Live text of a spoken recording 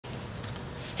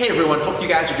Hey everyone, hope you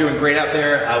guys are doing great out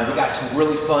there. We got some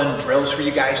really fun drills for you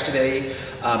guys today.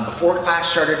 Before class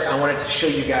started, I wanted to show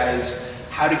you guys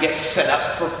how to get set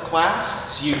up for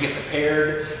class so you can get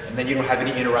prepared and then you don't have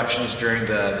any interruptions during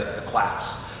the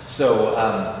class. So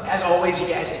as always, you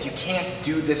guys, if you can't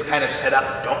do this kind of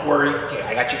setup, don't worry. Okay,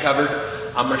 I got you covered.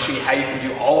 I'm gonna show you how you can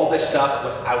do all this stuff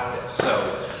without this.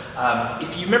 So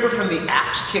if you remember from the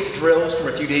axe kick drills from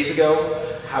a few days ago,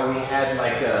 how we had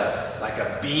like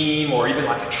a beam or even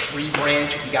like a tree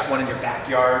branch, if you got one in your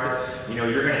backyard, you know,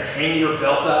 you're gonna hang your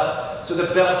belt up. So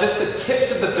the belt, just the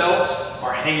tips of the belt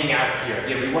are hanging out here.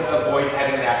 Again, we want to avoid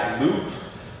having that loop,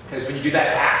 because when you do that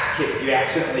axe kick, if you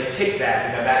accidentally kick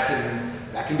that, you know,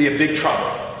 that can be a big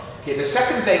trouble. Okay, the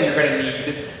second thing you're gonna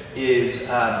need is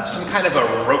some kind of a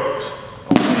rope.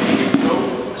 Okay, a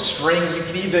rope, a string, you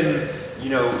can even, you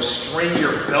know, string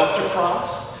your belt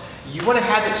across. You want to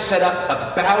have it set up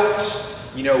about,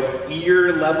 you know,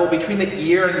 ear level, between the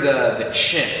ear and the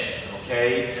chin,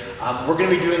 okay? We're going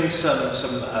to be doing some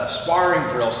sparring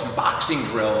drills, some boxing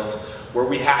drills, where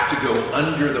we have to go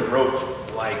under the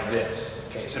rope like this,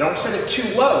 okay? So don't set it too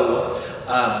low,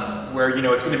 where, you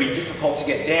know, it's going to be difficult to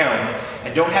get down,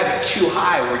 and don't have it too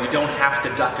high where you don't have to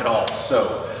duck at all.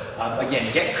 So, again,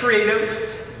 get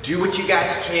creative. Do what you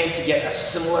guys can to get a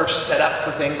similar setup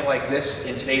for things like this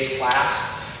in today's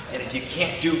class. And if you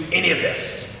can't do any of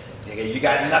this, okay, you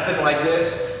got nothing like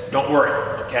this, don't worry,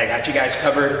 okay? I got you guys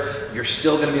covered. You're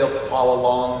still gonna be able to follow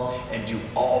along and do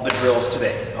all the drills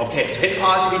today. Okay, so hit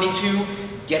pause if you need to,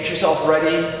 get yourself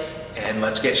ready, and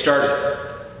let's get started.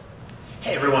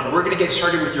 Hey everyone, we're gonna get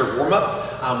started with your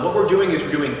warm-up. What we're doing is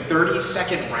we're doing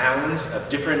 30-second rounds of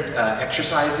different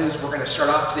exercises. We're gonna start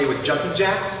off today with jumping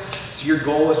jacks. So your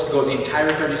goal is to go the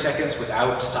entire 30 seconds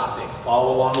without stopping.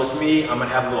 Follow along with me. I'm gonna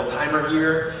have a little timer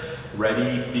here.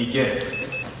 Ready, begin.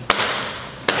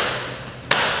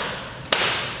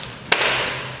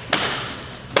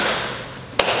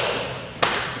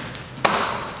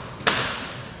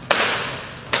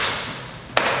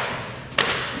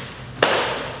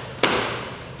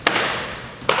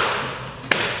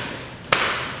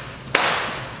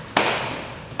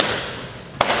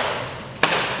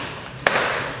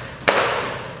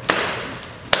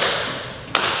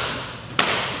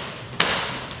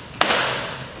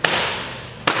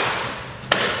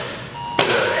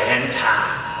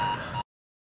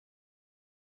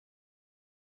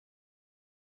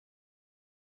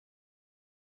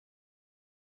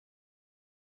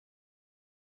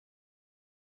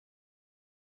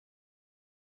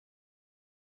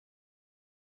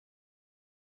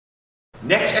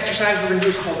 Next exercise we're going to do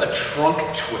is called a trunk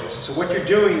twist. So what you're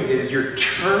doing is you're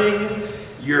turning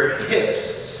your hips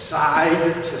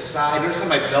side to side. Notice how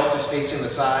my belt is facing the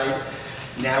side.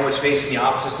 Now it's facing the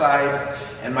opposite side.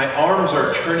 And my arms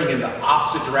are turning in the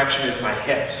opposite direction as my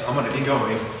hips. So I'm going to be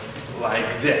going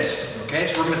like this. Okay,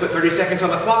 so we're going to put 30 seconds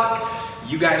on the clock.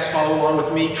 You guys follow along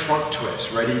with me. Trunk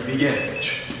twist. Ready, begin.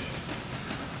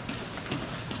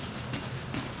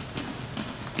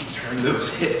 Turn those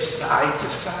hips side to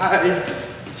side.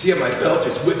 You can see how my belt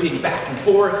is whipping back and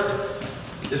forth.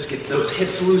 This gets those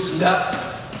hips loosened up.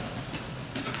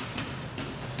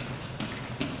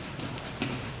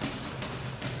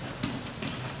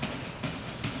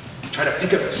 Try to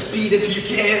pick up the speed if you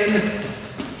can.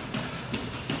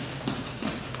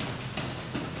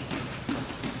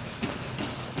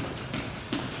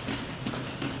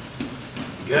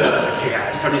 Good, okay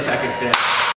guys, 30 seconds down.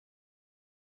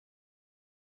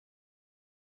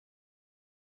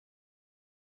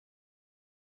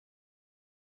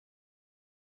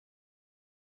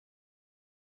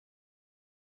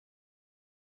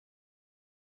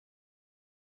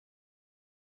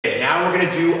 Okay, now we're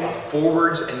gonna do a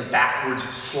forwards and backwards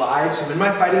slide. So I'm in my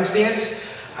fighting stance.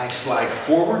 I slide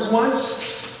forwards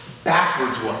once,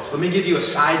 backwards once. Let me give you a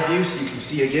side view so you can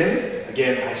see again.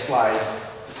 Again, I slide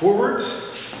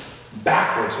forwards,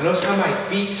 backwards. So notice how my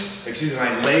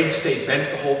my legs stay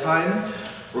bent the whole time.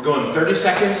 We're going 30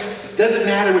 seconds. Doesn't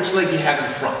matter which leg you have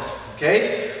in front,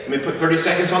 okay? Let me put 30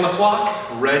 seconds on the clock.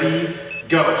 Ready,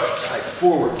 go. Slide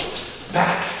forward,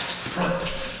 back, front,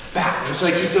 back. So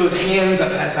I keep those hands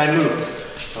up as I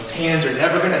move. Those hands are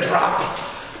never gonna drop.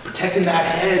 Protecting that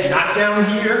head, not down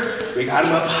here. We got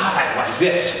them up high like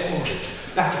this. Forward,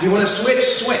 back. If you wanna switch,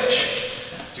 switch.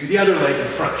 Do the other leg in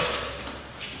front.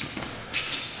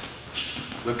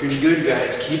 Looking good,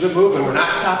 guys. Keep it moving. We're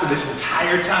not stopping this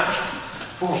entire time.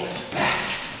 Forwards, back,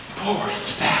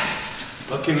 forwards, back.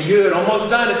 Looking good, almost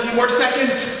done. A few more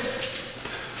seconds.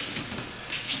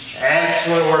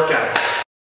 Excellent work, guys.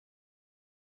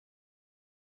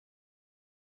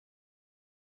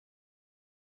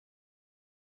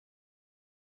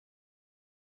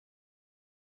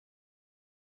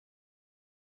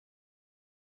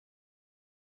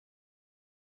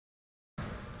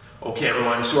 Okay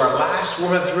everyone, so our last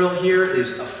warm-up drill here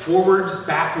is a forwards,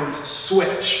 backwards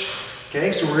switch.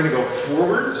 Okay, so we're gonna go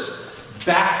forwards,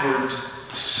 backwards,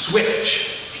 switch.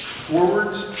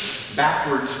 Forwards,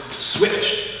 backwards,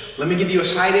 switch. Let me give you a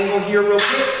side angle here real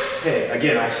quick. Okay,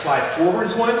 again, I slide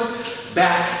forwards once,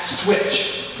 back,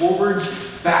 switch. Forwards,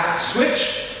 back,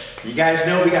 switch. You guys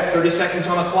know we got 30 seconds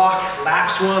on the clock.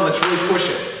 Last one, let's really push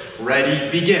it.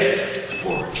 Ready, begin.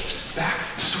 Forwards, back,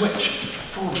 switch.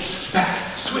 Forwards,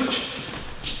 back, switch.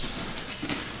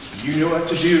 You know what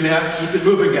to do now. Keep it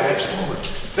moving, guys. Forward,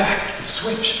 back,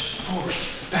 switch. Forward,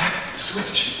 back,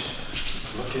 switch.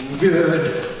 Looking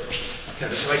good.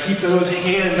 Okay, so I keep those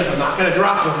hands and I'm not gonna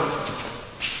drop them.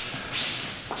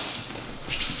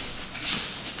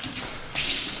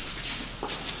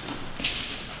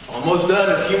 Almost done,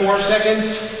 a few more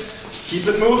seconds. Keep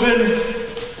it moving.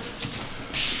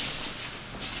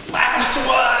 Last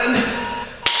one.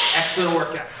 Excellent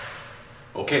workout.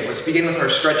 Okay, let's begin with our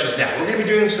stretches now. We're gonna be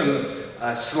doing some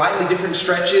slightly different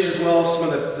stretches as well as some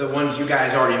of the ones you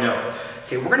guys already know.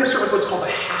 Okay, we're gonna start with what's called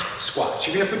a half squat.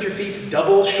 So you're gonna put your feet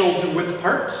double shoulder width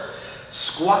apart,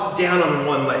 squat down on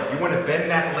one leg. You wanna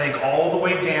bend that leg all the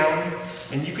way down,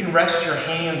 and you can rest your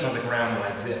hands on the ground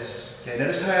like this. Okay,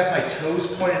 notice how I have my toes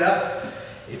pointed up?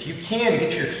 If you can,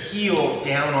 get your heel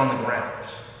down on the ground,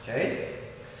 okay?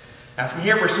 Now from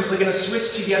here, we're simply gonna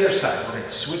switch to the other side. We're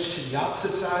gonna switch to the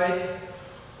opposite side.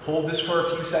 Hold this for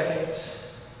a few seconds.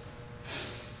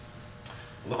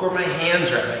 Look where my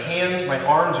hands are at. My hands, my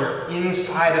arms are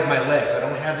inside of my legs. I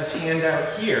don't have this hand out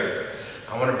here.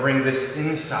 I wanna bring this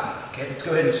inside, okay? Let's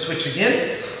go ahead and switch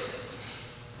again.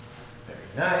 Very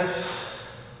nice.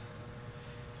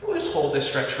 We'll just hold this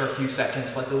stretch for a few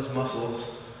seconds, let those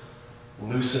muscles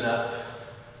loosen up.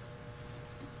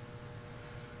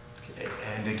 Okay,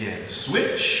 and again,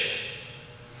 switch.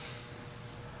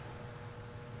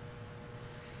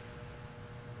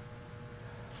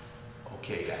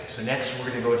 Okay guys, so next we're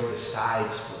gonna go into the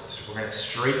side splits. We're gonna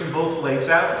straighten both legs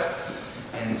out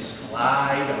and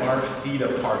slide our feet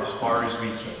apart as far as we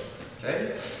can,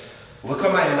 okay? Look how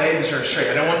my legs are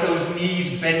straight. I don't want those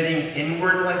knees bending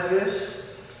inward like this.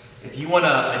 If you want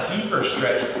a deeper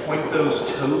stretch, point those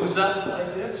toes up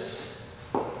like this.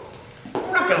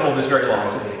 We're not gonna hold this very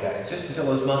long today, guys, just until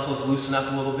those muscles loosen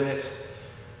up a little bit.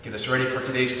 Get us ready for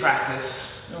today's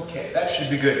practice. Okay, that should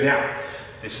be good. Now,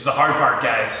 this is the hard part,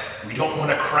 guys. We don't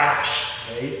wanna crash,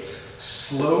 okay?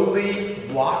 Slowly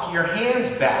walk your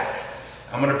hands back.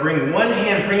 I'm gonna bring one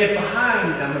hand, bring it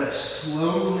behind, and I'm gonna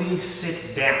slowly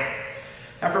sit down.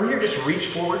 Now from here, just reach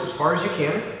forwards as far as you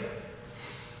can.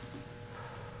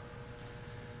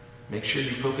 Make sure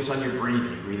you focus on your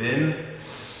breathing. Breathe in,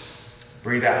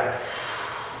 breathe out.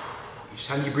 Each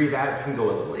time you breathe out, you can go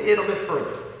a little bit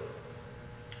further.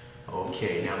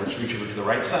 Okay, now let's reach over to the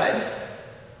right side.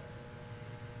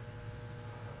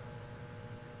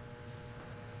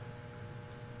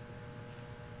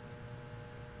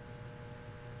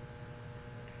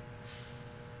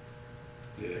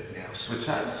 Good, now switch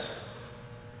sides.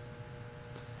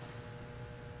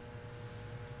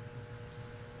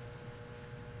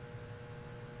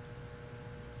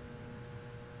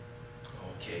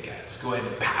 Okay guys, let's go ahead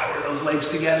and power those legs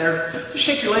together. Just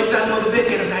shake your legs out a little bit,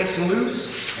 get them nice and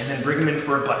loose, and then bring them in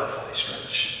for a butterfly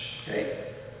stretch,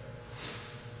 okay?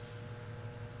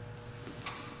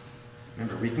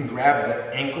 Remember, we can grab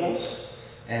the ankles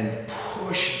and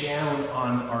push down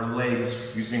on our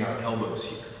legs using our elbows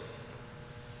here.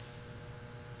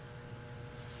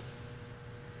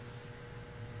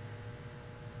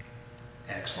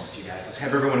 Excellent, you guys. Let's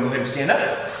have everyone go ahead and stand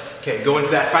up. Okay, go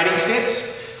into that fighting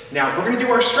stance. Now, we're gonna do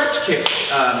our stretch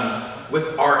kicks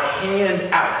with our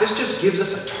hand out. This just gives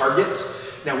us a target.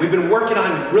 Now, we've been working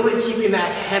on really keeping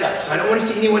that head up, so I don't wanna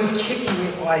see anyone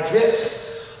kicking like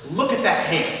this. Look at that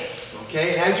hand,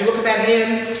 okay? And as you look at that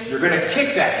hand, you're gonna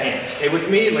kick that hand. Okay, with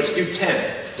me, let's do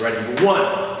 10. Ready, 1.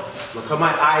 Look how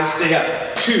my eyes stay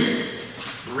up. 2.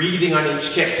 Breathing on each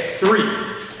kick. 3.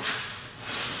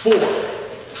 4.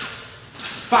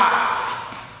 5.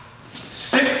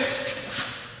 6.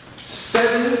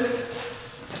 7,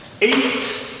 8,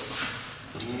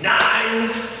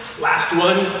 9, last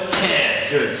one, 10.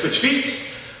 Good, switch feet.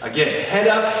 Again, head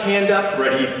up, hand up,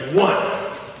 ready,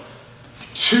 1,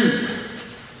 2,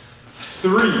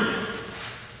 3,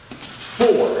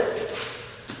 4,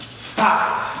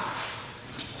 5,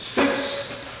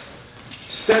 6,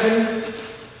 7,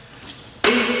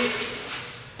 8,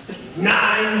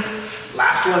 9,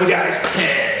 last one guys,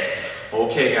 10.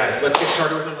 Okay guys, let's get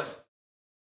started with our lesson.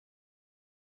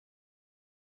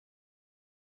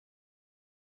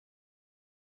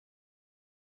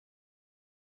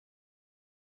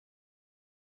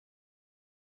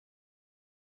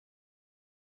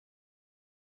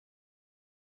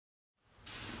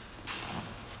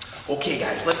 Okay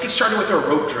guys, let's get started with our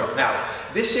rope drill. Now,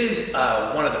 this is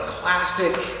one of the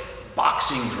classic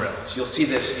boxing drills. You'll see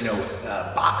this, with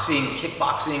boxing,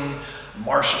 kickboxing,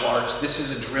 martial arts. This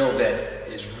is a drill that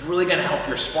is really gonna help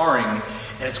your sparring,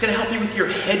 and it's gonna help you with your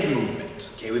head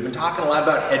movement. Okay, we've been talking a lot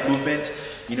about head movement,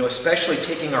 especially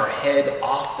taking our head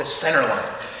off the center line.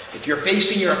 If you're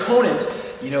facing your opponent,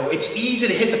 it's easy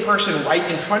to hit the person right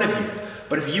in front of you.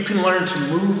 But if you can learn to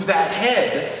move that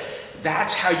head,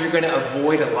 that's how you're going to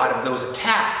avoid a lot of those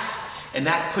attacks. And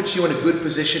that puts you in a good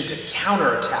position to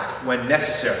counterattack when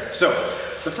necessary. So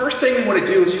the first thing we want to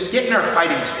do is just get in our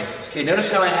fighting stance. Okay,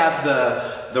 notice how I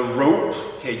have the rope.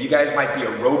 Okay, you guys might be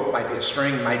a rope, might be a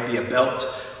string, might be a belt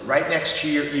right next to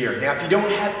your ear. Now, if you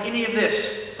don't have any of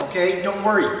this, okay, don't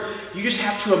worry. You just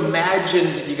have to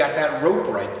imagine that you got that rope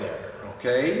right there,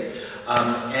 okay?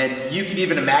 And you can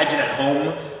even imagine at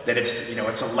home that it's,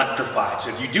 it's electrified. So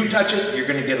if you do touch it, you're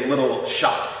gonna get a little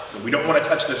shock. So we don't wanna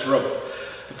touch this rope.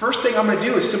 The first thing I'm gonna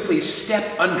do is simply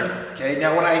step under, okay?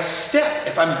 Now when I step,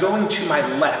 if I'm going to my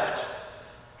left,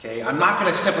 okay, I'm not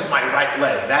gonna step with my right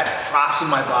leg. That crossing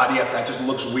my body up, that just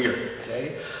looks weird,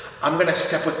 okay? I'm gonna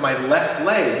step with my left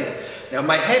leg. Now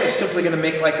my head is simply gonna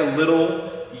make like a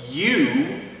little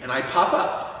U, and I pop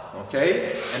up,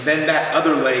 okay? And then that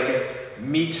other leg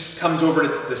comes over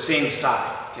to the same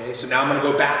side. Okay, so now I'm gonna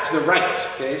go back to the right.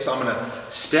 Okay, so I'm gonna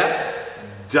step,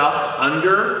 duck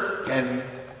under, and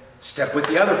step with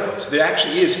the other foot. So there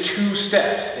actually is 2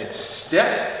 steps. It's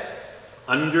step,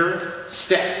 under,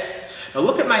 step. Now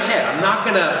look at my head. I'm not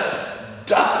gonna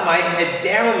duck my head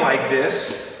down like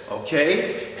this,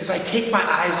 okay? Because I take my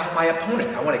eyes off my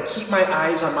opponent. I wanna keep my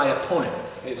eyes on my opponent.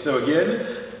 Okay, so again,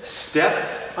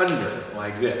 step, under,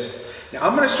 like this. Now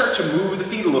I'm gonna start to move the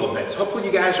feet a little bit. So hopefully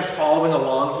you guys are following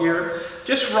along here.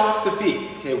 Just rock the feet.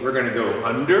 Okay, we're gonna go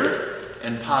under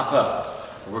and pop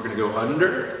up. We're gonna go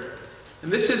under.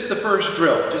 And this is the first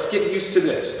drill. Just get used to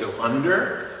this. Go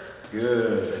under,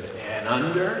 good, and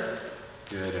under,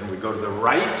 good. And we go to the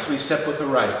right, so we step with the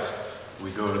right.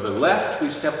 We go to the left, we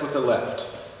step with the left.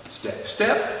 Step,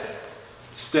 step,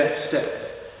 step, step,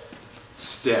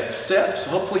 step, step. So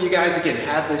hopefully you guys, again,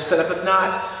 have this set up. If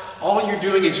not, all you're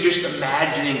doing is just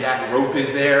imagining that rope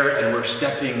is there and we're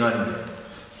stepping under.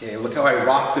 Okay, look how I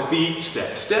rock the feet,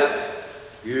 step, step.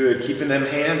 Good, keeping them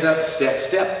hands up, step,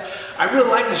 step. I really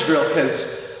like this drill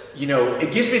because,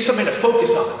 it gives me something to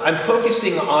focus on. I'm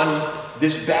focusing on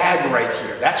this bag right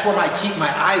here. That's where I keep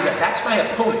my eyes at. That's my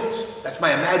opponent. That's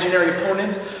my imaginary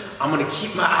opponent. I'm gonna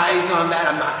keep my eyes on that.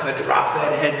 I'm not gonna drop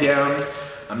that head down.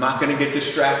 I'm not gonna get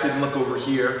distracted and look over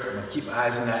here. I'm gonna keep my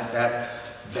eyes on that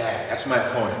bag. That's my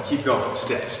opponent. Keep going.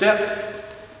 Step, step.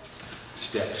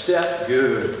 Step, step.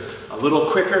 Good. A little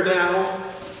quicker now.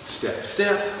 Step,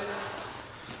 step.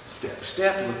 Step,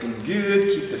 step. Looking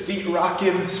good. Keep the feet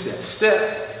rocking. Step,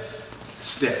 step.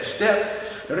 Step,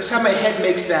 step. Notice how my head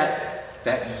makes that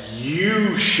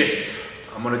U shape.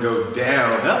 I'm going to go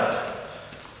down, up.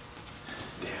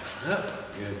 Down,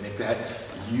 up. Good. Make that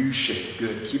U shape.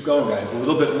 Good. Keep going, guys. A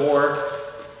little bit more.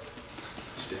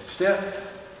 Step, step.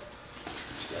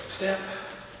 Step, step.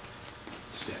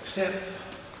 Step, step.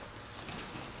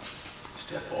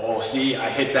 Step. Oh, see, I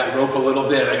hit that rope a little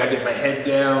bit. I gotta get my head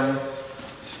down.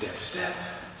 Step, step.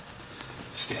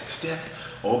 Step, step.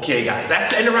 Okay, guys,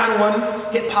 that's the end of round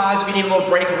 1. Hit pause if you need a little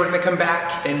break, and we're gonna come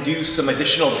back and do some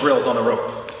additional drills on the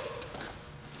rope.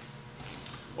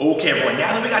 Okay, everyone,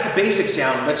 now that we got the basics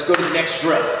down, let's go to the next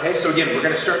drill. Okay, so again, we're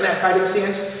gonna start in that fighting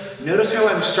stance. Notice how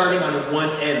I'm starting on one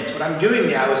end. So what I'm doing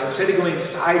now is instead of going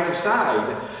side to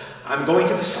side, I'm going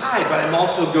to the side, but I'm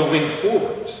also going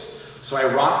forwards. So I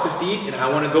rock the feet and I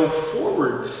want to go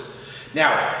forwards.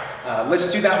 Now, let's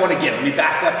do that one again. Let me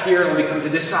back up here. Let me come to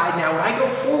this side. Now, when I go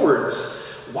forwards,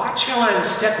 watch how I'm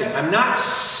stepping. I'm not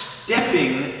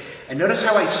stepping, and notice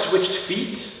how I switched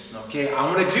feet. Okay, I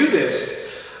want to do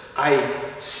this. I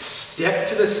step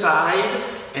to the side,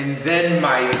 and then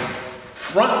my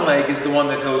front leg is the one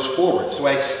that goes forward. So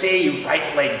I stay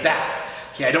right leg back.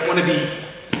 Okay, I don't want to be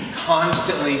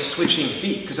constantly switching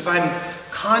feet, because if I'm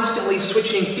constantly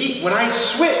switching feet, when I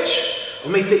switch,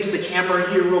 let me face the camera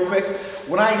here real quick.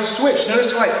 When I switch,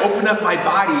 notice how I open up my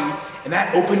body, and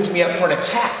that opens me up for an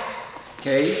attack,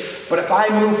 okay? But if I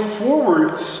move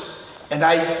forwards and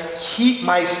I keep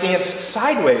my stance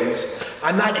sideways,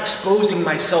 I'm not exposing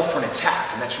myself for an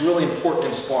attack, and that's really important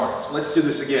in sparring. So let's do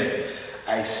this again.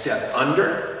 I step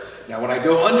under. Now when I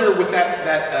go under with that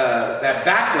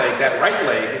back leg, that right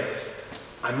leg,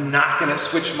 I'm not gonna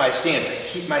switch my stance. I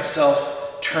keep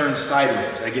myself turned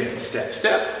sideways. Again, step,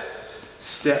 step,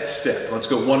 step, step. Let's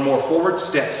go one more forward,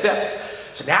 step, steps.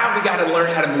 So now we gotta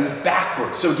learn how to move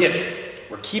backwards. So again,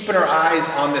 we're keeping our eyes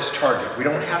on this target. We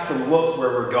don't have to look where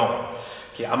we're going.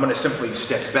 Okay, I'm gonna simply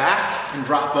step back and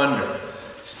drop under.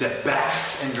 Step back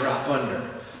and drop under.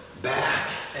 Back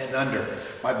and under.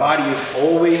 My body is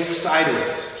always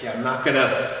sideways. Okay, I'm not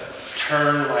gonna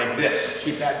turn like this.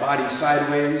 Keep that body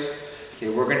sideways. Okay,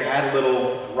 we're gonna add a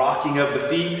little rocking of the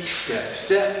feet. Step,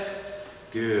 step.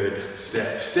 Good.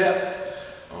 Step, step.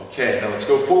 Okay, now let's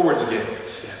go forwards again.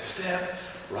 Step, step.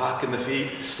 Rocking the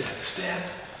feet. Step, step.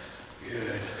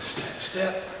 Good. Step,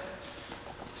 step.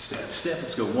 Step, step.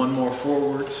 Let's go one more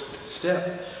forwards.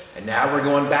 Step. And now we're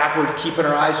going backwards, keeping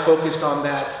our eyes focused on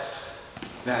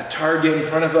that target in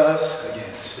front of us.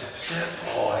 Again, step, step.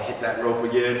 Oh, I hit that rope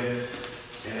again.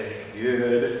 Okay,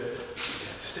 good.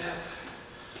 Step, step.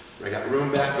 I got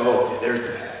room back. Oh, okay, there's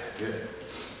the pad. Good.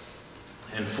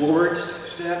 And forward, step,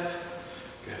 step.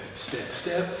 Good. Step,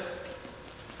 step.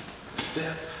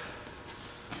 Step.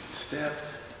 Step.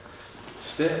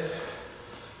 Step.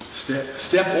 Step,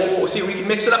 step. Oh, see, we can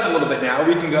mix it up a little bit now.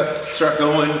 We can start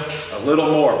going a little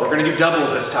more. We're going to do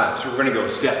doubles this time. So we're going to go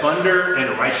step under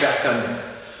and right back under.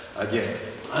 Again,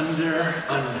 under,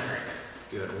 under.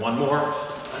 Good. One more.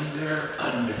 Under,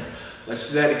 under. Let's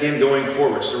do that again going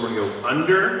forward. So we're going to go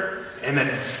under and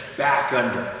then back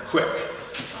under. Quick.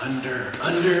 Under,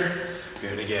 under.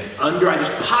 Good. Again, under. I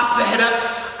just pop the head up.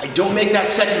 I don't make that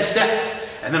second step.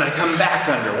 And then I come back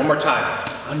under. One more time.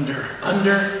 Under,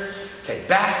 under. Okay,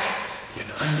 back, again,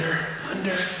 under,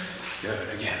 under, good,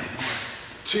 again, 1,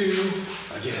 2,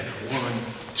 again, 1,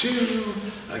 2,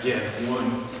 again,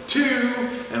 1, 2,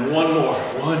 and one more,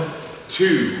 1,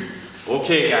 2.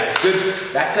 Okay, guys, good.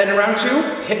 That's the end of round 2.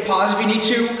 Hit pause if you need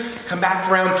to. Come back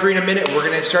for round 3 in a minute. We're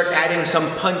gonna start adding some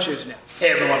punches now. Hey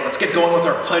everyone, let's get going with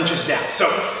our punches now. So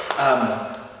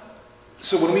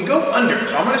when we go under,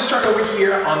 so I'm gonna start over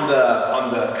here on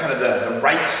the kind of the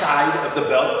right side of the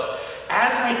belt.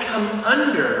 As I come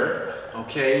under,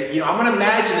 okay, I'm gonna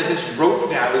imagine that this rope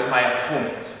now is my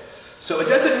opponent. So it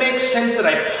doesn't make sense that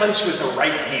I punch with the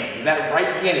right hand. That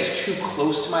right hand is too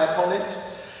close to my opponent.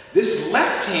 This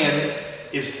left hand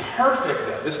is perfect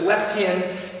though. This left hand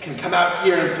can come out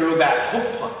here and throw that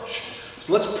hook punch.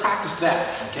 So let's practice that,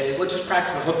 okay? So let's just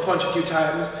practice the hook punch a few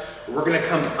times. We're gonna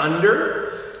come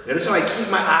under. Notice how I keep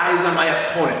my eyes on my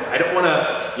opponent. I don't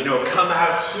wanna, come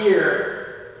out here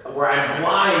where I'm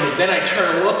blind and then I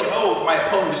turn and look and oh, my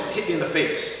opponent just hit me in the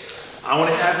face. I want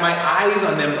to have my eyes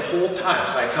on them the whole time.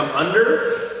 So I come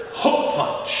under, hook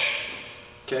punch,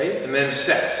 okay, and then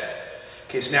set.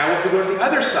 Okay, so now if we go to the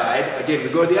other side, again, we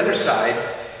go to the other side,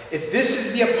 if this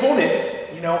is the opponent,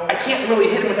 I can't really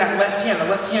hit him with that left hand. The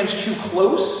left hand's too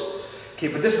close, okay,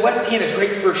 but this left hand is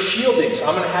great for shielding. So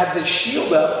I'm going to have this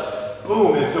shield up,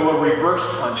 boom, and throw a reverse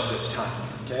punch this time,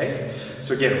 okay?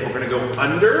 So again, we're going to go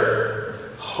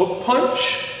under, hook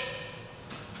punch,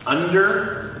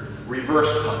 under,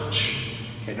 reverse punch.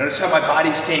 Okay, notice how my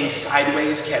body's staying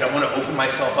sideways. Okay, I don't want to open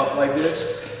myself up like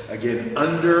this. Again,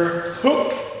 under,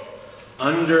 hook,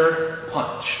 under,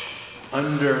 punch,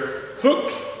 under,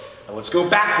 hook. Now let's go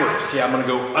backwards. Okay, I'm going to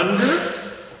go under,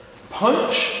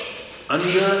 punch,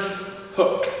 under,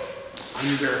 hook,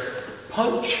 under,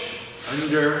 punch,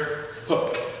 under,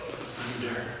 hook,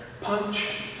 under, punch,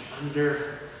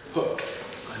 under, hook,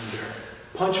 under,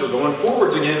 punch. We're going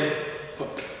forwards again.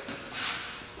 Hook,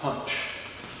 punch,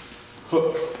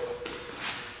 hook,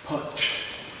 punch,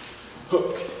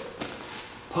 hook,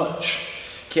 punch.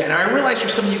 Okay, and I realize for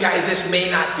some of you guys this may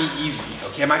not be easy.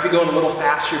 Okay, I might be going a little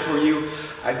faster for you.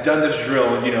 I've done this drill,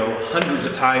 hundreds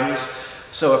of times.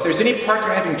 So if there's any part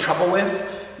you're having trouble with,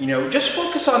 just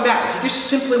focus on that. If you just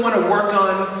simply want to work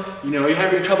on, you're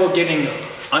having trouble getting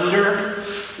under,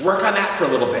 work on that for a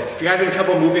little bit. If you're having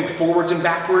trouble moving forwards and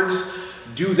backwards,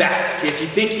 do that. Okay? If you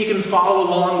think you can follow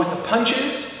along with the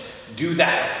punches, do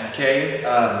that. Okay?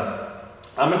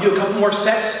 I'm going to do a couple more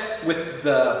sets with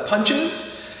the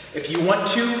punches. If you want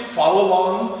to, follow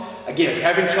along. Again, if you're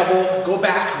having trouble, go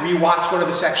back, rewatch one of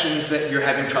the sections that you're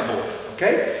having trouble with.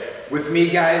 Okay? With me,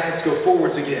 guys, let's go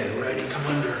forwards again. Ready? Come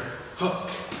under. Hook.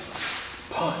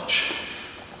 Punch.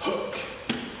 Hook.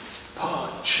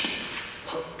 Punch.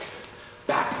 Hook.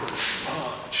 Backwards.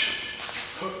 Punch.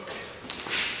 Hook.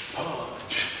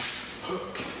 Punch.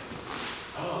 Hook.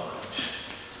 Punch.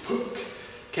 Hook.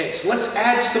 Okay, so let's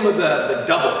add some of the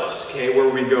doubles, okay, where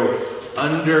we go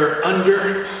under,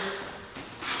 under,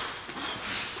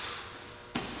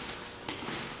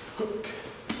 hook.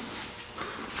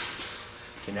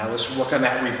 Okay, now let's work on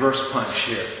that reverse punch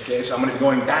here. Okay, so I'm going to be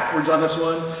going backwards on this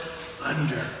one.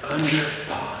 Under, under,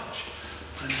 punch.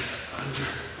 Under,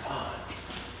 punch.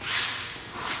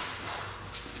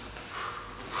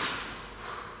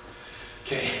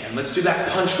 Okay, and And let's do that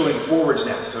punch going forwards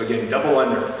now. So again, double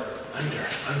under, punch,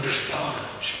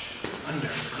 under,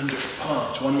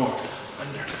 punch. One more,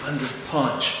 under,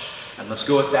 punch. And let's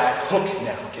go with that hook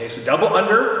now, okay? So double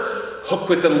under, hook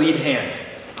with the lead hand.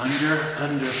 Under,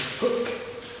 hook.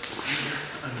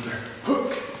 Under,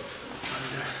 hook.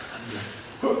 Under,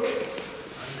 hook.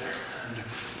 Under,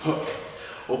 hook.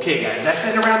 Okay, guys, that's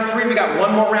it in round 3. We got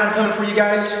one more round coming for you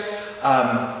guys.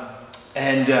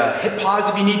 Hit pause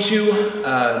if you need to.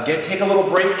 Take a little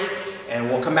break, and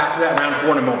we'll come back to that round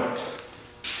 4 in a moment.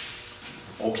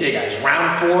 Okay, guys,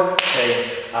 round 4. Okay,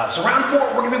 so round 4,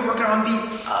 we're going to be working on the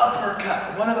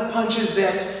uppercut. One of the punches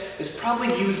that is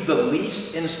probably used the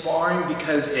least in sparring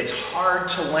because it's hard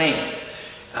to land.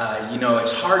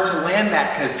 It's hard to land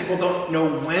that because people don't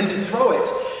know when to throw it.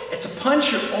 It's a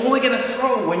punch you're only going to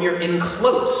throw when you're in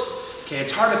close. Okay,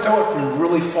 it's hard to throw it from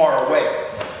really far away.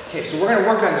 Okay, so we're going to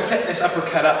work on setting this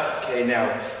uppercut up. Okay,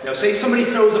 now say somebody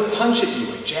throws a punch at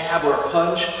you, a jab or a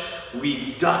punch,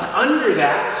 we duck under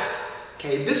that.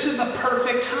 Okay, this is the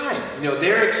perfect time.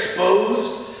 They're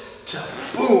exposed to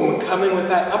boom, coming with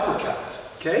that uppercut.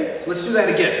 Okay, so let's do that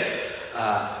again.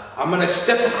 I'm going to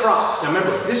step across. Now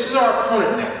remember, this is our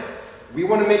opponent now. We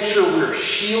want to make sure we're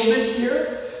shielded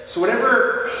here. So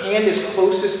whatever hand is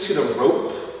closest to the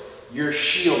rope, you're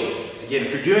shielded. Again,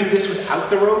 if you're doing this without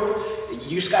the rope,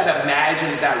 you just got to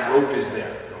imagine that rope is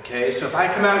there. Okay, so if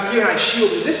I come out here and I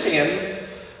shield with this hand,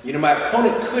 my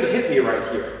opponent could hit me right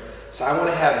here. So I want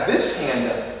to have this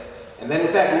hand up, and then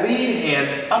with that lead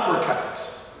hand,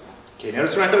 uppercut. Okay,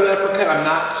 notice when I throw that uppercut, I'm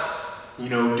not,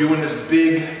 doing this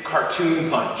big cartoon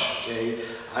punch. Okay,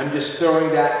 I'm just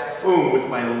throwing that boom with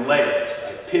my legs.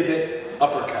 I pivot,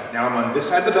 uppercut. Now I'm on this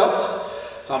side of the belt,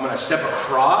 so I'm going to step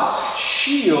across,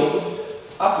 shield,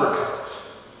 uppercut.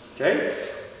 Okay,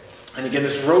 and again,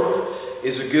 this rope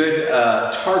is a good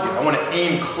target. I want to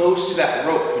aim close to that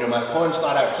rope. My opponent's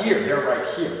not out here, they're right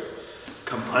here.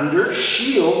 Come under,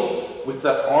 shield with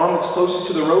the arm that's closest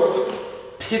to the rope,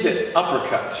 pivot,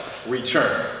 uppercut,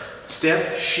 return.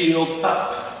 Step, shield,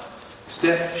 up.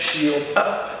 Step, shield,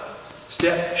 up.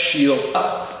 Step, shield,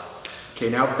 up. Okay,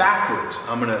 now backwards.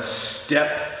 I'm gonna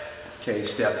step,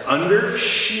 step under,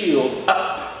 shield,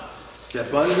 up.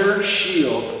 Step under,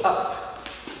 shield, up.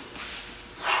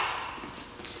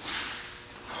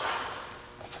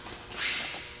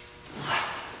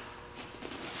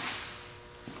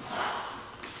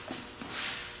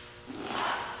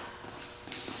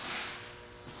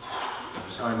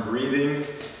 How I'm breathing.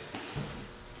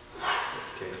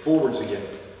 Okay, forwards again.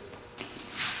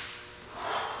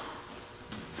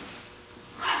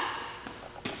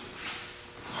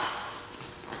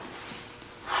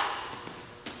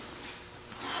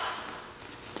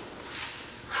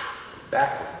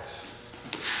 Backwards.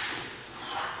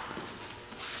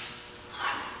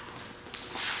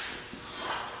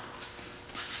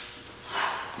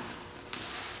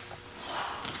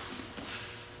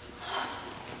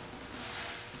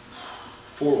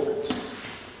 Forwards.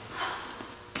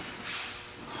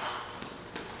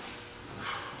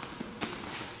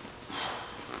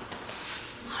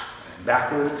 And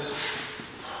backwards.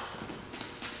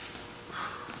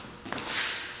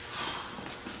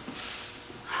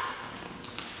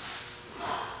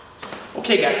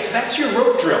 Okay guys, so that's your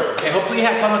rope drill. Okay, hopefully you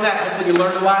had fun with that. Hopefully you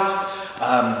learned a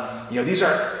lot. These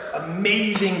are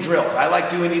amazing drills. I like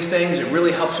doing these things. It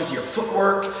really helps with your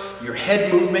footwork, your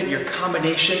head movement, your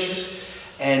combinations.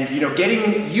 And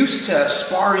getting used to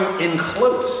sparring in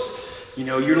close.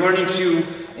 You're learning to,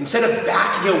 instead of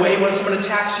backing away when someone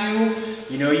attacks you,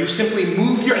 you simply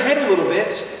move your head a little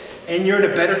bit and you're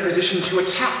in a better position to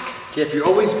attack. Okay, if you're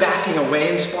always backing away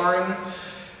in sparring,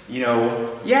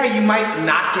 yeah, you might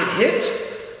not get hit,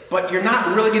 but you're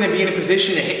not really going to be in a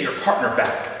position to hit your partner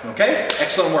back. Okay,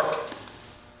 excellent work.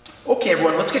 Okay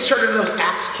everyone, let's get started on those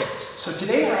axe kicks. So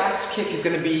today our axe kick is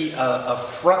going to be a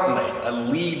front leg, a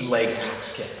lead leg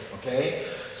axe kick, okay?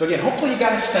 So again, hopefully you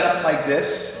got a setup like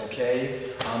this,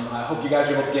 okay? I hope you guys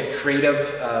are able to get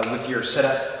creative with your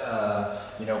setup.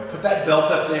 Put that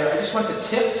belt up there. I just want the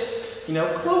tips,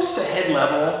 close to head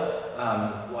level,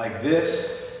 like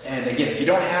this. And again, if you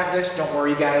don't have this, don't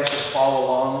worry guys, just follow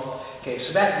along. Okay,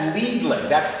 so that lead leg,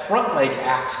 that front leg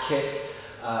axe kick,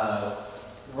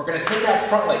 we're going to take that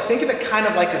front leg, think of it kind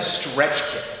of like a stretch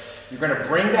kick. You're going to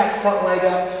bring that front leg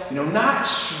up, not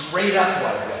straight up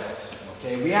like that,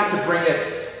 okay? We have to bring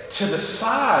it to the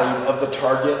side of the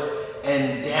target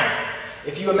and down.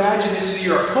 If you imagine this is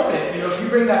your opponent, if you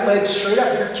bring that leg straight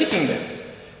up, you're kicking them,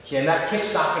 okay? And that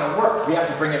kick's not going to work. We have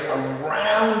to bring it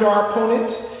around our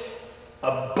opponent,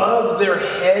 above their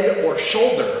head or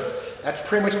shoulder. That's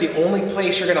pretty much the only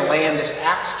place you're going to land this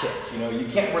axe kick. You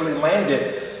can't really land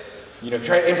it You know, if you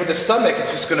try to aim for the stomach,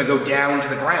 it's just gonna go down to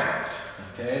the ground.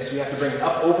 Okay, so you have to bring it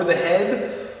up over the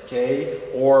head, okay,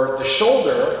 or the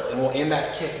shoulder, and we'll aim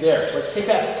that kick there. So let's take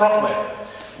that front leg.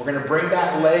 We're gonna bring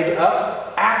that leg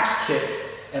up, axe kick,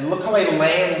 and look how I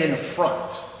land in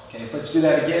front. Okay, so let's do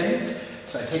that again.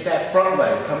 So I take that front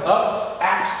leg, come up,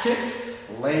 axe kick,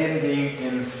 landing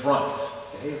in front.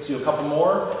 Okay, let's do a couple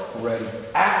more. Ready,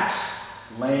 axe,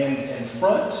 land in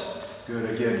front. Good,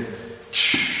 again.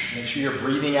 Make sure you're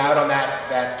breathing out on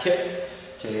that kick.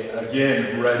 Okay,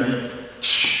 again, ready,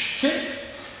 kick.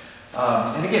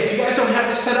 And again, if you guys don't have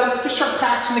this set up, just start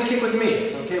practicing the kick with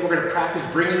me. Okay, we're gonna practice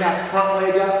bringing that front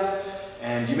leg up,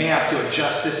 and you may have to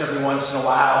adjust this every once in a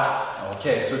while.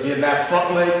 Okay, so again, that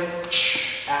front leg,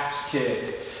 axe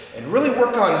kick, and really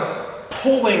work on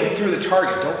pulling through the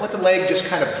target. Don't let the leg just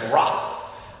kind of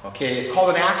drop. Okay, it's called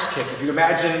an axe kick. If you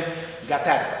imagine you got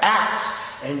that axe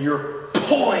and you're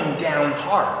pulling down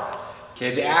hard.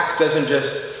 Okay, the axe doesn't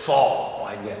just fall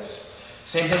like this.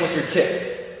 Same thing with your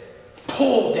kick.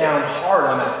 Pull down hard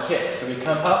on that kick. So we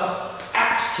come up,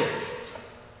 axe kick.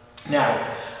 Now,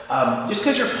 just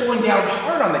because you're pulling down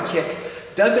hard on the kick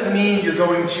doesn't mean you're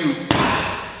going to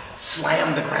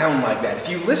slam the ground like that. If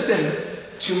you listen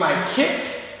to my kick,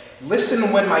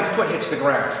 listen when my foot hits the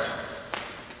ground.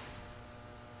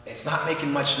 It's not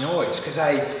making much noise because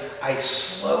I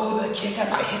slow the kick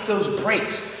up. I hit those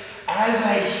brakes. As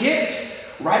I hit,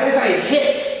 right as I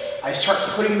hit, I start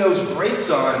putting those brakes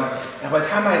on, and by the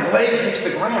time my leg hits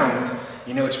the ground,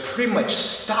 you know, it's pretty much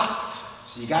stopped.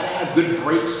 So you gotta have good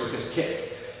brakes with this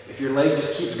kick. If your leg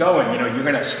just keeps going, you know, you're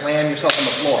gonna slam yourself on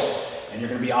the floor, and you're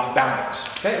gonna be off balance.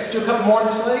 Okay, let's do a couple more on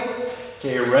this leg.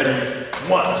 Okay, ready,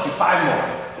 one, let's do 5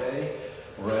 more. Okay,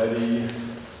 ready,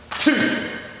 2.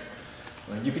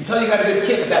 You can tell you got a good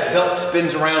kick if that belt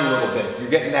spins around a little bit. You're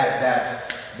getting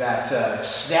that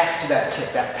snap to that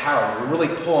kick, that power. You're really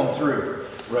pulling through.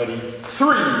 Ready,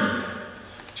 3.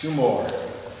 2 more.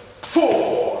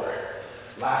 4.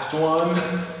 Last one.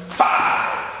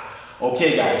 5.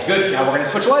 Okay, guys, good. Now we're gonna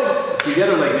switch legs. Let's do the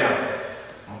other leg now.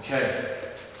 Okay,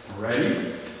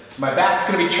 ready? So my back's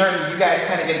gonna be turned. You guys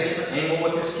kind of get a different angle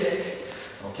with this kick.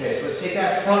 Okay, so let's take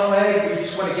that front leg. We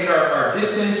just want to get our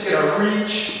distance, get our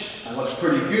reach. That looks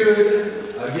pretty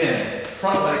good. Again,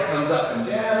 front leg comes up and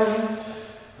down.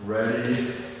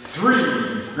 Ready, 3.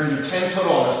 We're gonna do 10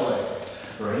 total on this leg.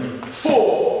 Ready,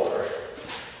 4.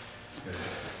 Good.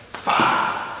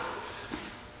 5.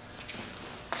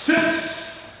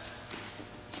 6.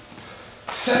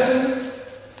 7.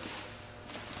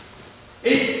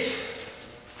 8.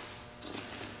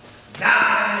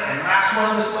 9. And last one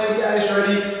on this leg, guys.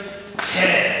 Ready?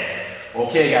 10.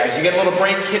 Okay, guys, you get a little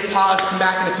break, hit pause, come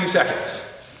back in a few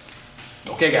seconds.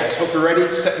 Okay, guys, hope you're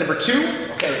ready. Set number 2.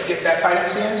 Okay, let's get that fighting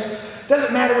stance.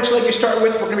 Doesn't matter which leg you start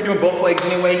with. We're going to be doing both legs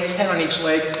anyway. 10 on each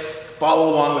leg. Follow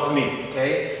along with me.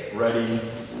 Okay, ready?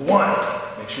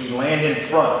 1. Make sure you land in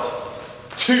front.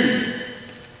 2.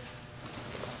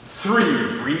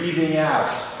 3. Breathing out.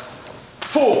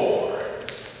 4.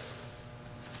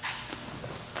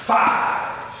 5.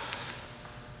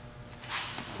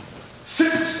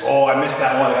 6. Oh, I missed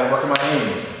that one. I gotta work on my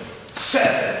aim.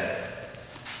 7.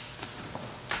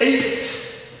 8.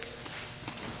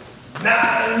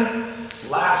 9.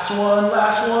 Last one.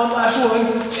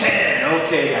 10.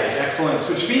 Okay, guys, excellent.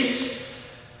 Switch feet.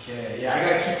 Okay, yeah,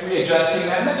 I gotta keep readjusting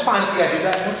that. And that's fine if you gotta do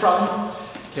that, no problem.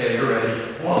 Okay, you're ready.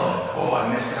 1. Oh,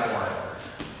 I missed that one.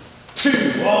 2.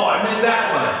 Oh, I missed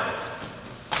that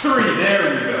one. 3. There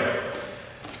we go.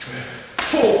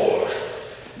 4.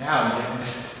 Now I'm getting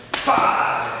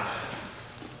 5.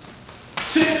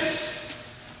 6.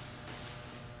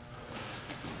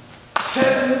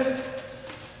 7.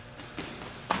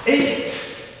 8.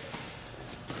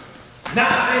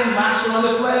 9. Last one on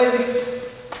this leg.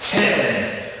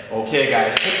 10. Okay,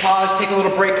 guys, take pause, take a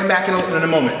little break, come back in a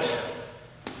moment.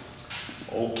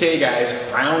 Okay, guys,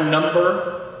 round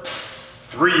number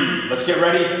 3. Let's get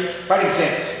ready. Fighting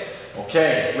stance.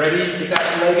 Okay, ready? Get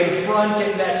that leg in front,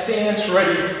 get in that stance.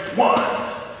 Ready? 1.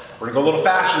 We're gonna go a little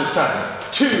faster this time.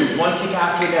 2. 1 kick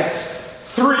after the next.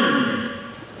 3.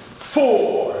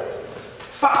 4.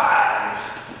 5.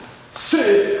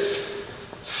 6.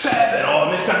 7. Oh,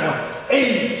 I missed that one.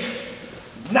 8.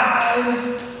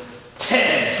 9.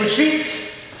 10. Switch feet.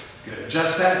 Good.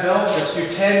 Adjust that belt. Let's do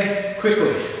 10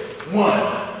 quickly.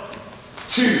 1.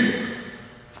 2.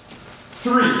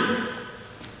 3.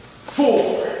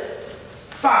 4.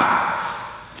 5.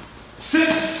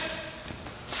 6.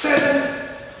 7.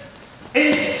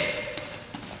 8.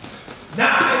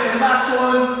 9. And last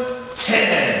one.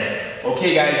 10.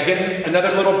 Okay, guys, you're getting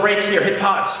another little break here. Hit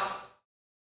pause.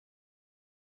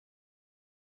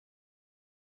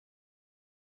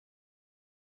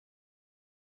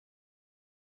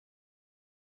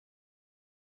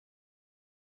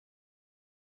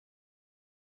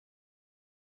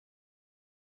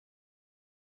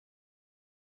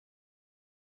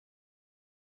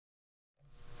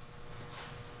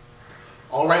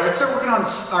 let's start working on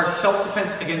our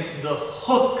self-defense against the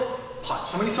hook punch.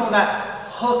 Somebody's throwing that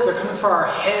hook, they're coming for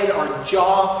our head, our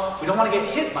jaw. We don't want to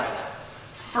get hit by that.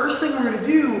 First thing we're going to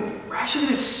do, we're actually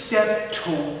going to step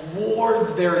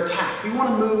towards their attack. We want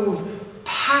to move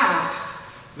past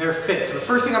their fist. So the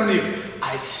first thing I'm going to do,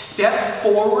 I step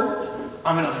forwards,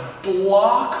 I'm going to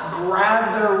block,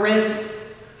 grab their wrist,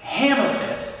 hammer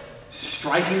fist,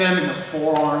 striking them in the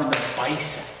forearm and the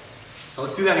bicep. So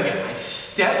let's do that again. I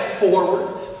step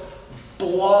forwards,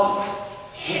 block,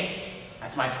 hit.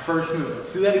 That's my first move.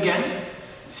 Let's do that again.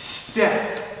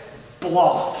 Step,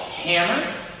 block,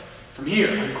 hammer. From here,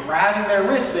 I'm grabbing their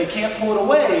wrist. They can't pull it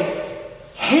away.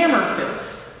 Hammer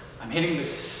fist. I'm hitting the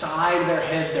side of their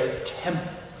head, their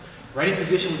temple. Ready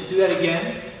position. Let's do that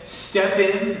again. Step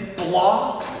in,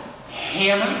 block,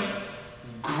 hammer,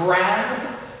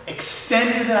 grab,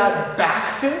 extend to that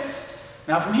back fist.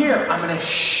 Now from here, I'm going to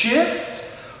shift,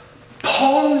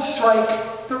 palm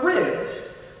strike the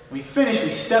ribs. When we finish, we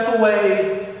step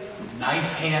away,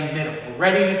 knife hand middle. We're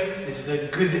ready. This is a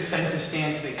good defensive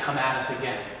stance if they come at us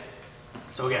again.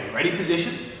 So again, ready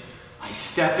position. I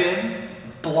step in,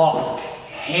 block,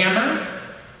 hammer,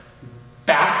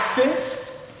 back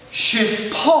fist,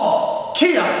 shift palm,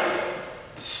 kia,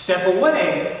 step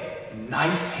away,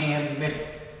 knife hand middle.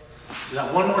 So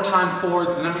that one more time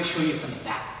forwards, and then I'm going to show you from the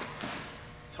back.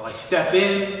 So I step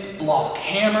in, block,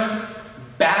 hammer,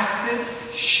 back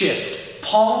fist, shift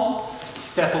palm,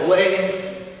 step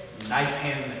away, knife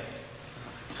hand middle.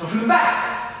 So from the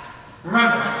back,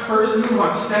 remember my first move,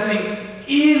 I'm stepping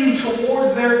in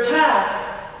towards their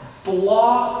attack,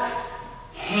 block,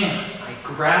 hammer. I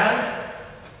grab,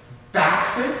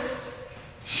 back fist,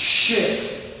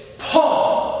 shift,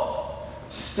 palm,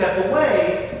 step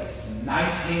away,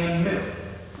 knife hand middle.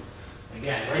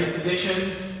 Again, ready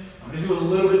position. I'm going to do a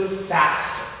little bit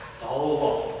faster. Follow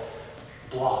along.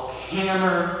 Block,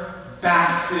 hammer,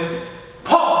 back fist,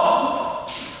 palm,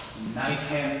 knife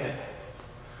hand middle.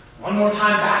 One more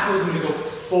time backwards. I'm going to go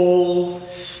full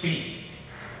speed.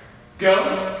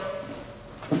 Go.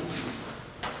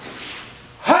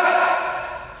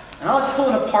 Ha! Now let's pull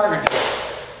in a partner here.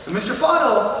 So Mr.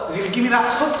 Fado is going to give me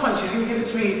that hook punch. He's going to give it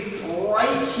to me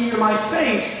right here in my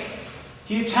face.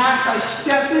 He attacks, I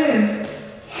step in,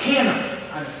 hammer fist.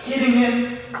 I'm hitting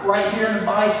him right here in the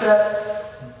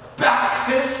bicep. Back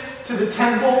fist to the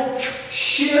temple.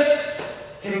 Shift,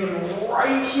 hitting him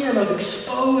right here in those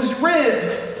exposed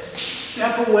ribs.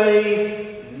 Step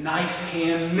away, knife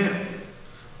hand middle.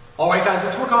 All right, guys,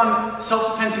 let's work on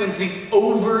self-defense against the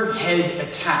overhead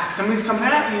attack. Somebody's coming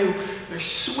at you, they're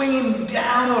swinging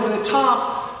down over the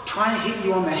top, trying to hit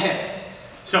you on the head.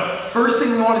 So, first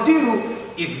thing we want to do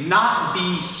is not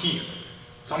be here.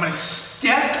 So I'm going to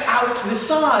step out to the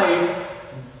side,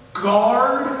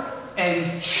 guard,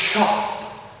 and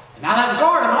chop. And now that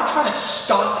guard, I'm not trying to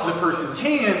stop the person's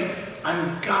hand,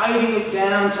 I'm guiding it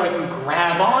down so I can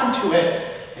grab onto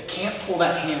it. I can't pull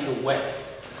that hand away.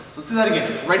 So let's do that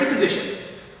again. Ready position.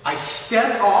 I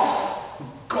step off,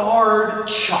 guard,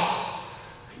 chop.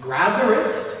 I grab the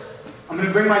wrist. I'm going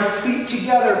to bring my feet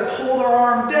together, pull their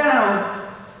arm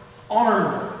down,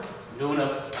 arm break. I'm doing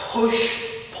a push,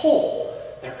 pull.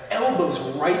 Their elbow's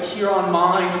right here on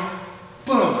mine.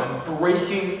 Boom, I'm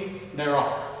breaking their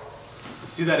arm.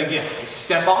 Let's do that again. I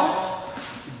step off,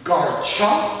 guard,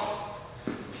 chop.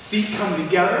 Feet come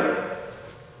together,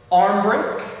 arm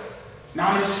break. Now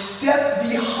I'm going to step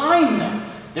behind them.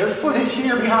 Their foot is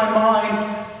here behind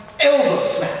mine. Elbow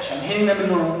smash. I'm hitting them in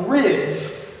the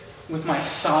ribs with my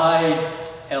side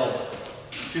elbow.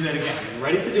 Let's do that again.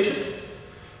 Ready position.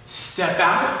 Step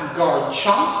out, guard,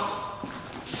 chop.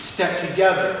 Step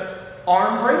together,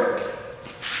 arm break.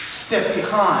 Step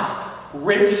behind,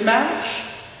 rib smash.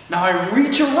 Now I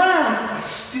reach around. I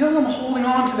still am holding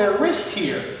on to their wrist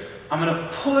here. I'm going to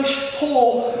push,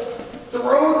 pull,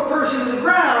 throw the person to the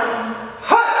ground.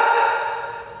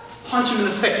 Punch him in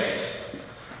the face.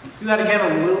 Let's do that again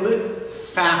a little bit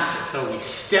faster. So we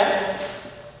step,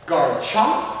 guard,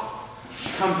 chop,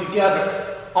 come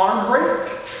together, arm break,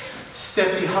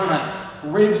 step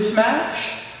behind, rib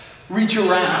smash, reach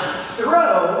around,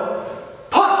 throw,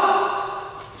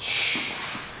 punch.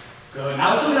 Good.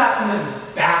 Now let's do that from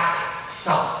this back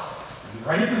side.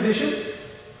 Ready position.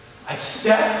 I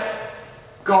step,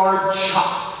 guard,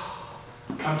 chop,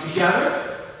 come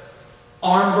together,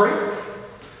 arm break,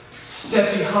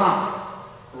 step behind,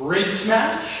 rib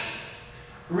smash,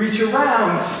 reach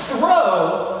around,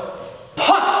 throw,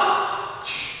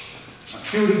 punch.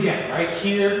 Let's do it again, right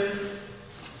here.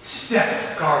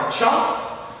 Step, guard,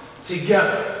 chop,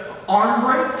 together, arm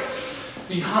break,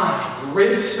 behind,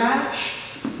 rib smash,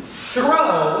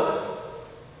 throw,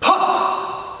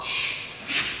 punch.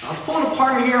 let's pull in a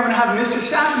partner here. I'm gonna have Mr.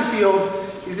 Satterfield.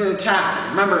 He's gonna attack me.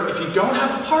 Remember, if you don't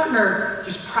have a partner,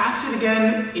 just practice it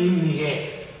again in the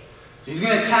air. So he's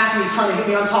gonna attack me, he's trying to hit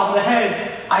me on top of the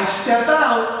head. I step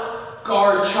out,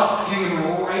 guard chop, hitting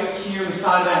him right here in the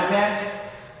side of that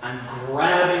neck. I'm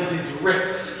grabbing his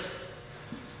wrist.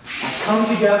 I come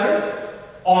together,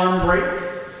 arm break.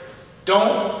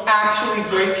 Don't actually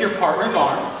break your partner's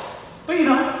arms, but you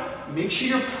know, make sure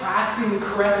you're practicing the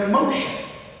correct motion.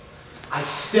 I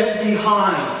step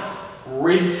behind,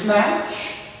 rib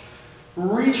smash,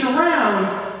 reach around,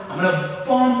 I'm gonna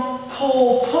bump,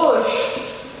 pull, push,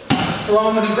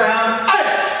 throw him to the ground,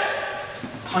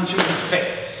 punch him in the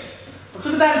face. Let's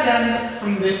look at that again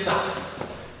from this side.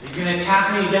 He's gonna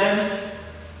attack me again,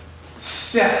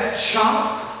 step,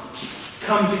 chop,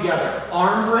 come together,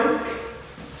 arm break,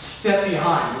 step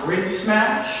behind, rib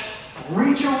smash,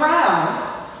 reach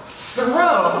around,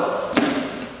 throw,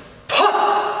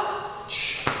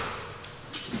 punch.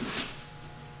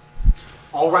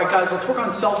 All right, guys, let's work on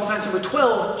self-defense number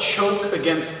 12, choke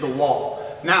against the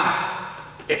wall. Now,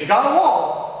 if you got a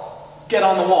wall, get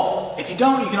on the wall. If you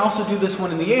don't, you can also do this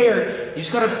one in the air. You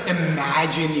just gotta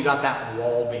imagine you got that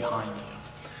wall behind you.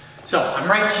 So I'm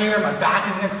right here, my back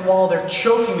is against the wall, they're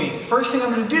choking me. First thing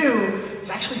I'm gonna do is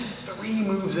actually 3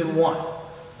 moves in one.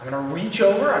 I'm gonna reach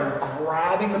over, I'm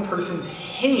grabbing the person's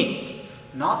hand,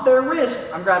 not their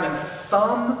wrist, I'm grabbing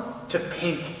thumb to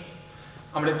pinky.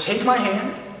 I'm gonna take my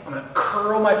hand, I'm gonna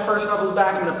curl my first knuckles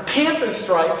back, I'm gonna panther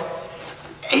strike,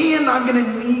 and I'm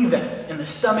gonna knee them in the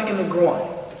stomach and the groin.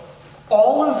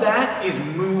 All of that is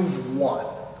move 1.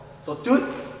 So let's do it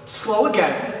slow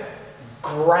again.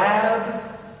 Grab,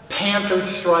 panther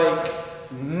strike,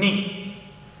 knee.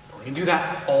 We're gonna do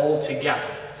that all together.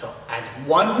 So as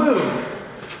one move,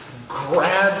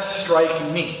 grab,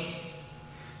 strike, knee.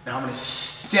 Now I'm gonna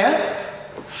step,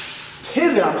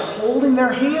 pivot, I'm holding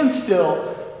their hand still.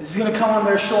 This is gonna come on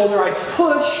their shoulder. I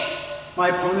push my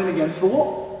opponent against the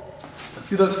wall. Let's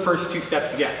do those first 2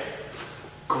 steps again.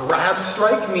 Grab,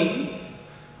 strike, knee,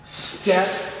 step,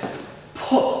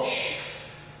 push.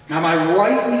 Now my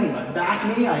right knee, my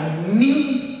back knee, I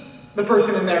knee the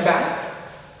person in their back,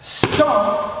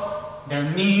 stomp their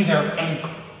knee, their ankle.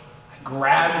 I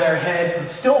grab their head, I'm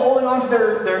still holding on to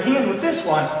their hand with this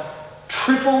one,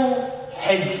 triple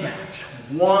head smash.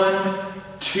 1,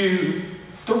 2,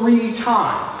 3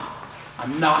 times.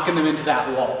 I'm knocking them into that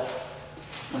wall.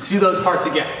 Let's do those parts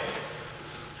again.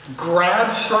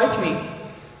 Grab, strike knee,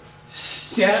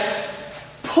 step,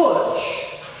 push,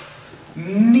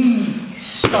 knee,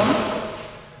 stomp,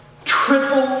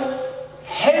 triple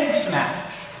head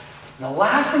smash. And the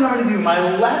last thing I'm going to do,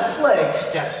 my left leg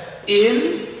steps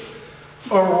in,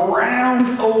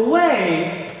 around,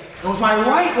 away, and with my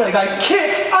right leg I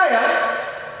kick,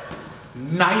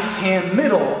 knife hand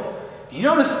middle. You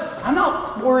notice I'm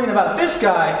not worrying about this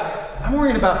guy, I'm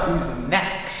worrying about who's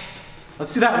next.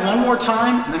 Let's do that one more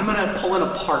time, and then I'm gonna pull in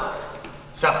a partner.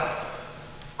 So,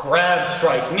 grab,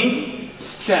 strike, knee,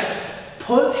 step,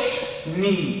 push,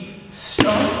 knee,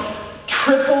 stomp,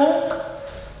 triple,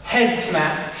 head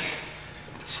smash,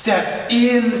 step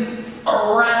in,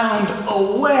 around,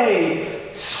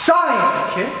 away,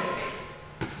 side kick,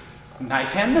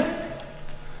 knife hand middle.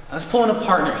 Let's pull in a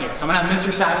partner here. So I'm gonna have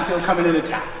Mr. Satterfield come in and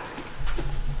attack.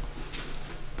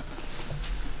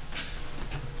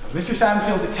 Mr.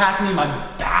 Satterfield attacking me, my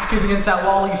back is against that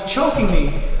wall, he's choking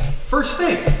me. First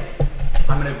thing,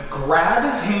 I'm gonna grab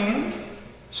his hand,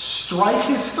 strike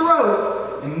his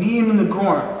throat, and knee him in the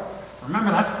groin.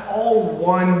 Remember, that's all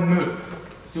one move.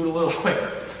 Let's do it a little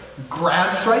quicker.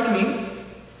 Grab, strike, knee.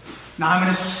 Now I'm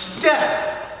gonna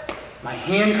step. My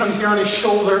hand comes here on his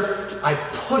shoulder, I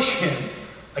push him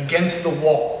against the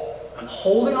wall. I'm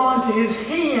holding on to his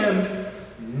hand,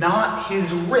 not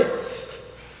his wrist.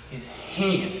 His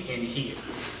hand in here.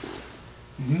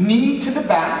 Knee to the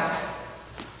back,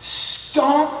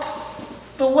 stomp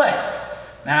the leg.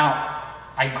 Now,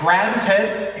 I grab his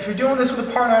head. If you're doing this with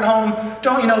a partner at home,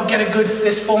 don't, get a good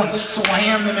fistful and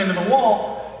slam them into the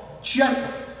wall. Gently.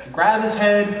 I grab his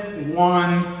head,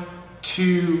 1,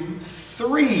 2,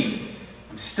 3.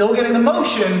 I'm still getting the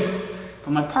motion,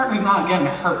 but my partner's not getting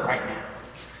hurt right now.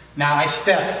 Now I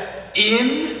step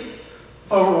in,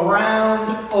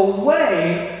 around,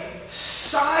 away,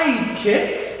 side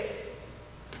kick,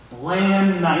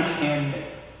 land, knife hand middle.